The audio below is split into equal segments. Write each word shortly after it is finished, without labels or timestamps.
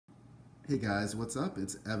Hey guys, what's up?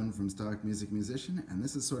 It's Evan from Stock Music Musician, and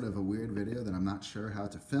this is sort of a weird video that I'm not sure how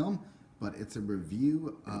to film, but it's a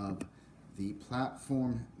review of the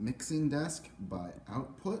Platform Mixing Desk by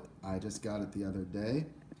Output. I just got it the other day,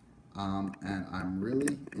 and I'm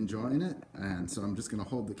really enjoying it, and so I'm just going to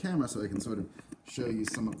hold the camera so I can sort of show you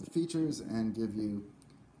some of the features and give you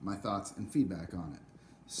my thoughts and feedback on it.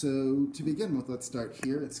 So to begin with, let's start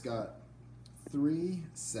here. It's got three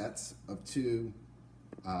sets of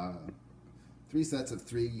uh,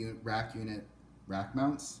 rack unit rack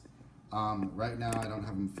mounts. Right now I don't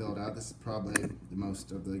have them filled out. This is probably the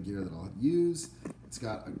most of the gear that I'll use. It's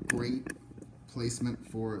got a great placement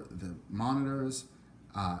for the monitors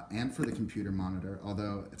and for the computer monitor,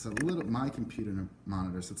 although it's my computer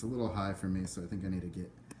monitor, so it's a little high for me, so I think I need to get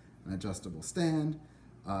an adjustable stand.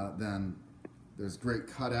 Then there's great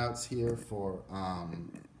cutouts here for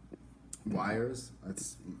wires.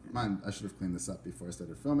 It's mine. I should have cleaned this up before I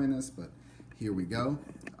started filming this, but here we go.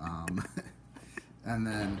 And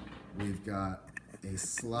then we've got a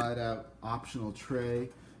slide out optional tray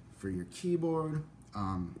for your keyboard.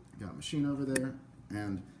 Got a machine over there,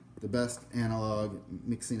 and the best analog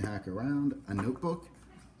mixing hack around, a notebook,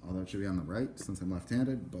 although it should be on the right since I'm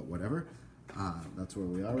left-handed, but whatever. That's where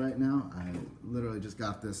we are right now. I literally just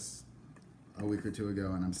got this a week or two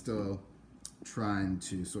ago, and I'm still trying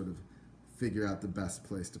to sort of figure out the best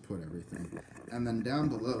place to put everything. And then down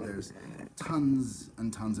below there's tons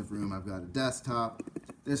and tons of room. I've got a desktop.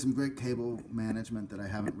 There's some great cable management that I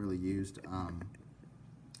haven't really used.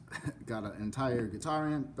 Got an entire guitar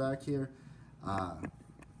amp back here.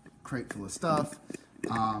 Crate full of stuff.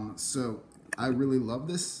 So I really love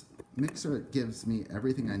this mixer. It gives me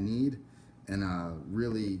everything I need in a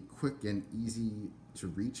really quick and easy to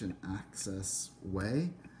reach and access way.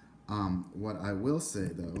 What I will say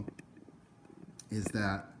though is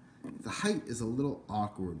that the height is a little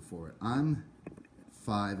awkward for it. I'm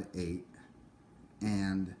 5'8",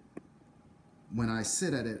 and when I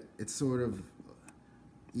sit at it, it's sort of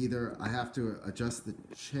either I have to adjust the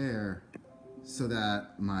chair so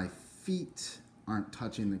that my feet aren't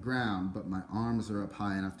touching the ground, but my arms are up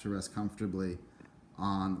high enough to rest comfortably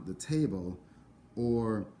on the table,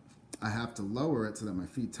 or I have to lower it so that my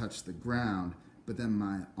feet touch the ground, but then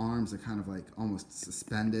my arms are kind of like almost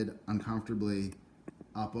suspended uncomfortably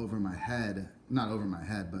up over my head, not over my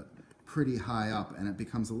head, but pretty high up, and it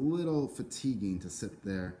becomes a little fatiguing to sit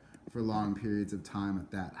there for long periods of time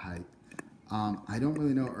at that height. I don't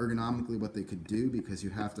really know ergonomically what they could do, because you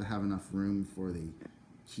have to have enough room for the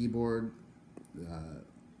keyboard, the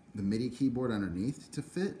MIDI keyboard underneath to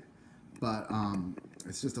fit, but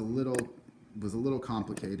it's just was a little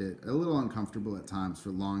complicated, a little uncomfortable at times for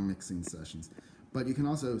long mixing sessions. But you can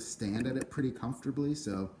also stand at it pretty comfortably,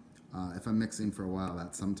 so if I'm mixing for a while,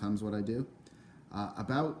 that's sometimes what I do.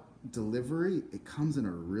 About delivery, it comes in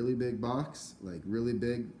a really big box, like really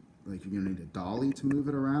big, like you're gonna need a dolly to move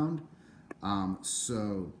it around.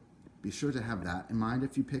 So be sure to have that in mind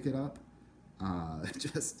if you pick it up, or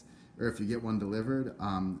if you get one delivered,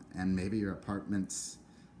 and maybe your apartment's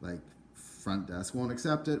like front desk won't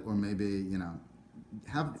accept it, or maybe, you know,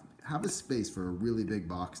 have a space for a really big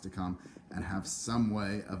box to come and have some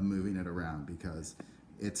way of moving it around, because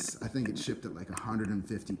I think it's shipped at like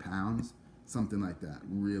 150 pounds, something like that,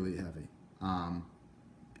 really heavy.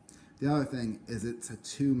 The other thing is it's a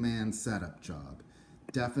two-man setup job.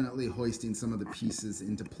 Definitely hoisting some of the pieces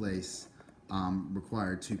into place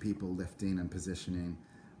required two people lifting and positioning.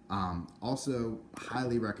 Also,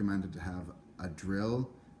 highly recommended to have a drill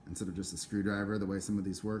instead of just a screwdriver, the way some of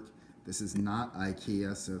these work. This is not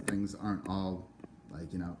IKEA, so things aren't all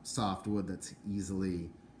like, you know, soft wood that's easily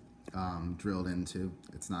drilled into.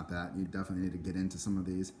 It's not that. You definitely need to get into some of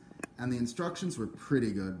these. And the instructions were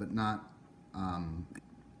pretty good, but not,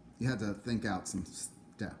 you had to think out some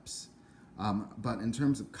steps. But in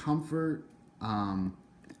terms of comfort,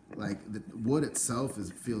 like the wood itself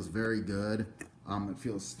feels very good. It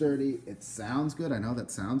feels sturdy. It sounds good. I know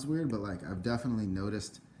that sounds weird, but like I've definitely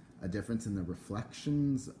noticed a difference in the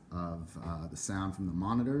reflections of the sound from the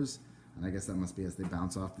monitors, and I guess that must be as they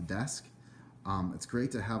bounce off the desk. It's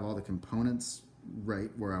great to have all the components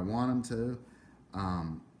right where I want them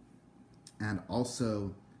to, and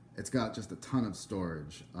also it's got just a ton of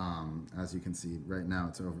storage. As you can see right now,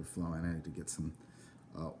 it's overflowing. I need to get some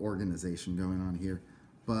organization going on here.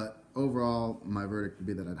 But overall, my verdict would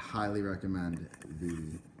be that I'd highly recommend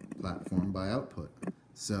the Platform by Output.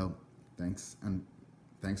 So thanks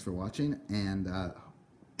for watching, and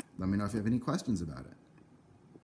let me know if you have any questions about it.